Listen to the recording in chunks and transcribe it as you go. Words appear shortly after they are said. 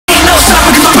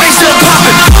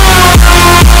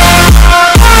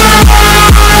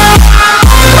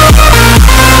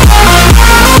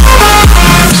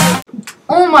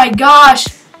gosh.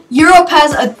 Europe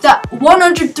has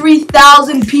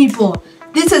 103,000 people.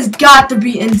 This has got to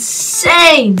be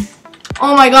insane.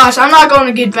 Oh my gosh, I'm not going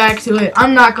to get back to it.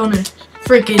 I'm not going to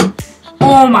freaking...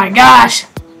 Oh my gosh.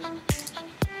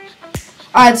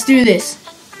 Alright, let's do this.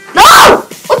 No!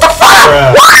 What the fuck?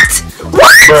 Bruh. What?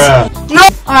 What? Bruh. No!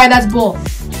 Alright, that's bull.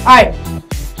 Alright.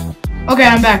 Okay,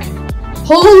 I'm back.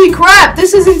 Holy crap,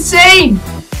 this is insane.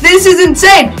 This is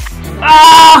insane.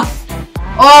 Ah!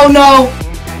 Oh no.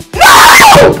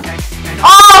 No!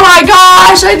 Oh my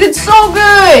gosh, I did so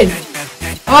good.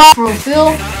 Oh, for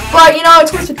Phil. But you know,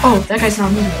 it's worth it. Oh, that guy's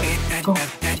not moving. Go.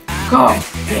 Go.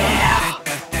 Yeah.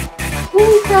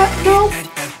 Holy crap, no.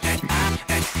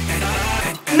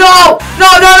 No!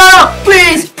 No, no, no, no!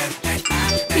 Please!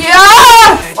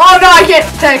 Yeah! Oh no, I can't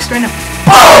text right now.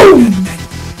 Boom!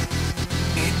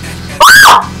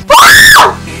 Oh!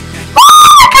 Oh!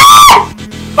 Oh my god!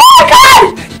 Oh my god!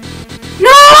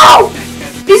 No!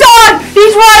 He's on!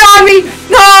 He's right on me!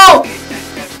 No!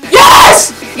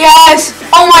 Yes! Yes!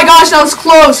 Oh my gosh, that was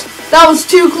close. That was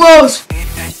too close.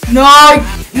 No,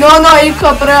 no, no, you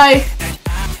kapray.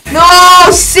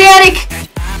 No, Sonic!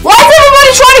 Why is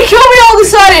everybody trying to kill me all of a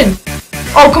sudden?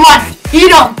 Oh, come on. Eat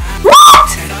him. What?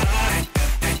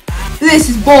 This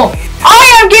is bull. I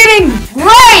am getting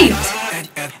great.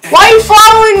 Why are you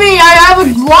following me? I have a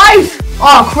life.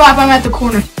 Oh, crap. I'm at the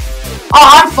corner.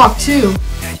 Oh, I'm fucked too.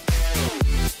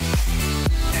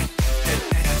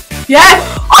 Yeah.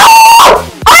 Oh!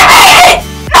 I made it!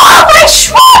 No, my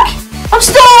schmuck! I'm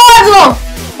still alive though.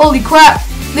 Holy crap.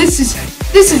 This is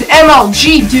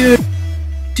MLG, dude.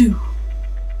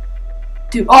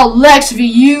 Dude, oh, Lex v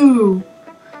you.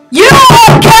 You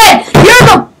again! You're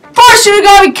the person who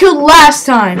got me killed last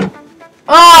time.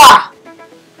 Ah!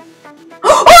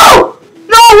 Oh!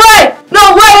 No way!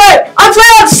 No, wait! I'm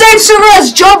playing on the same server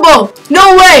as Jumbo!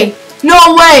 No way!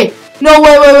 No way! No,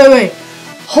 wait.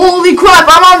 Holy crap,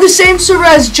 I'm on the same server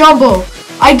as Jumbo.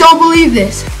 I don't believe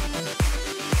this.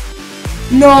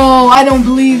 No, I don't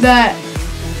believe that.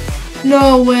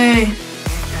 No way.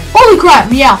 Holy crap,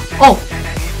 meow. Oh!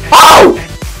 Oh!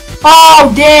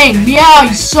 Oh, dang. Meow,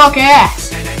 you suck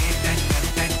ass.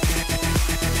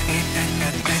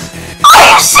 Are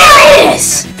you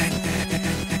serious?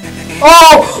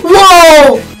 Oh,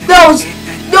 whoa! That was...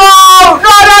 No!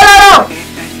 No!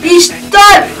 He's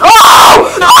done.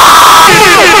 Oh! Oh!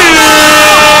 Baby!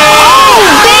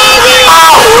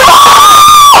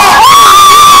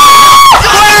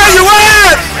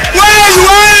 Where you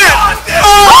at?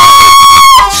 Oh!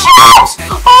 Shit!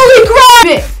 Holy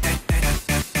crap!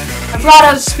 I forgot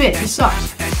how to spit. It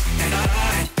sucks.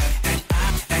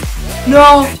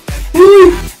 No.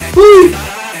 Woo!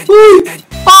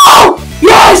 Oh!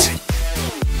 Yes!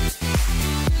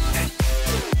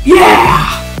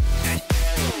 Yeah!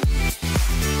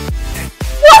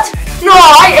 What? No,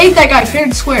 I ate that guy fair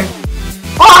and square.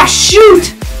 Oh,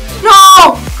 shoot!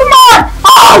 No! Come on!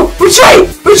 Oh! Retreat!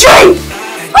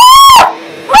 Ah!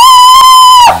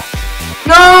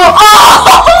 No! Oh!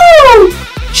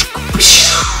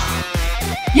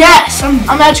 Yes!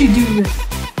 I'm actually doing this.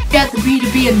 Get the B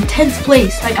to be in 10th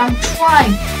place. Like, I'm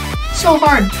trying so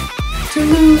hard to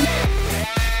lose.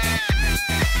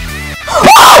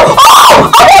 Oh!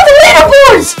 I'm on the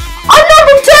leaderboards! I'm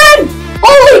number 10!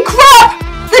 Holy crap!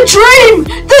 The dream!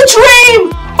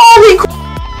 Holy crap!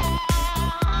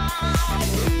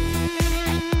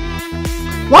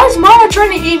 Why is Mama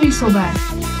trying to eat me so bad?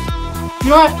 You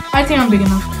know what? I think I'm big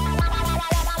enough.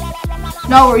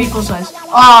 No, we're equal size.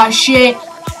 Ah, shit.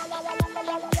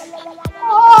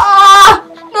 Ah!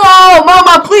 No,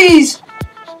 Mama, please!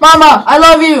 Mama, I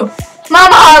love you!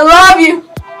 Mama, I love you!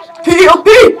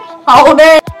 P.O.P. Hold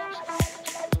it!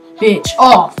 Bitch.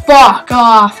 Oh, fuck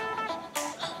off.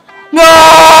 No!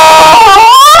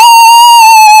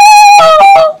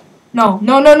 No.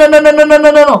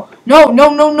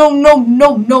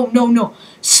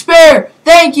 Spare!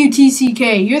 Thank you,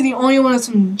 TCK. You're the only one with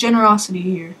some generosity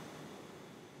here.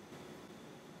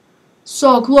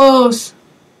 So close.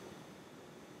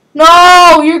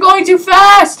 No! You're going too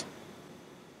fast!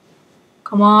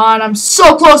 Come on, I'm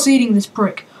so close to eating this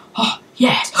prick. Oh,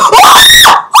 yes. Oh my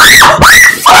god!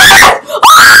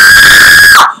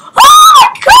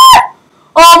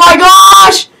 Oh my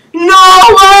gosh!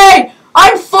 No way!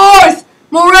 I'm 4th!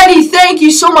 Moretti, thank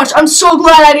you so much. I'm so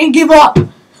glad I didn't give up.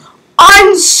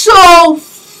 I'm so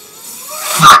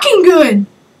fucking good.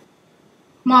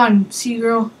 Come on, sea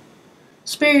girl.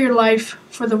 Spare your life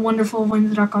for the wonderful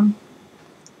wings that come.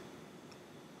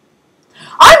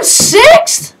 I'm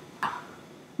 6th?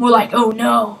 More like, oh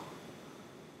no.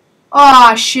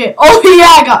 Ah, shit. Oh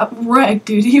yeah, I got wrecked,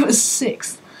 dude. He was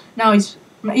 6th. Now he's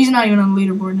not even on the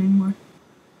leaderboard anymore.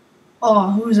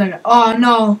 Oh, who's that guy? Oh,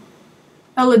 no.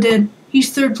 Ella did.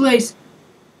 He's third place.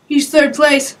 He's third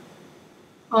place.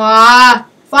 Ah,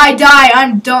 if I die,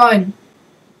 I'm done.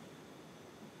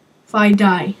 If I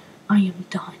die, I am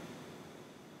done.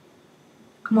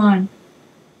 Come on.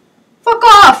 Fuck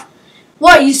off!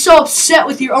 What, you so upset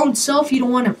with your own self you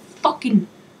don't want to fucking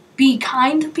be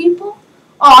kind to people?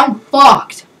 Oh, I'm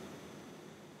fucked.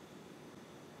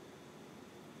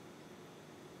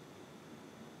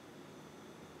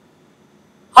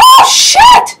 Oh,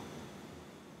 shit!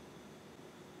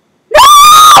 No!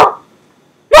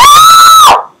 No!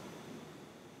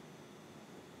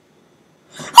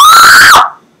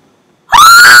 Ah!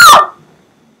 Ah!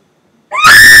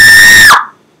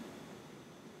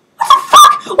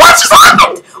 What just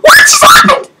happened? What just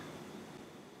happened?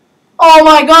 Oh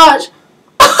my gosh.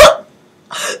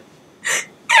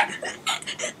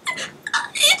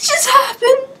 It just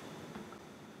happened.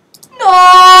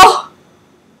 No.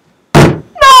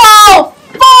 No.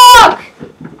 Fuck.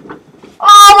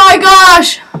 Oh my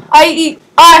gosh.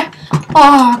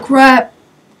 Oh crap.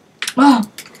 Oh,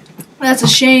 that's a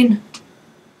shame.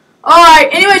 Alright,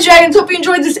 anyway, Dragons, hope you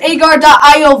enjoyed this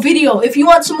Agar.io video. If you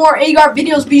want some more Agar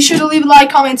videos, be sure to leave a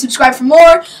like, comment, and subscribe for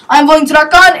more. I'm Voting to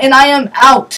Dark On, and I am out.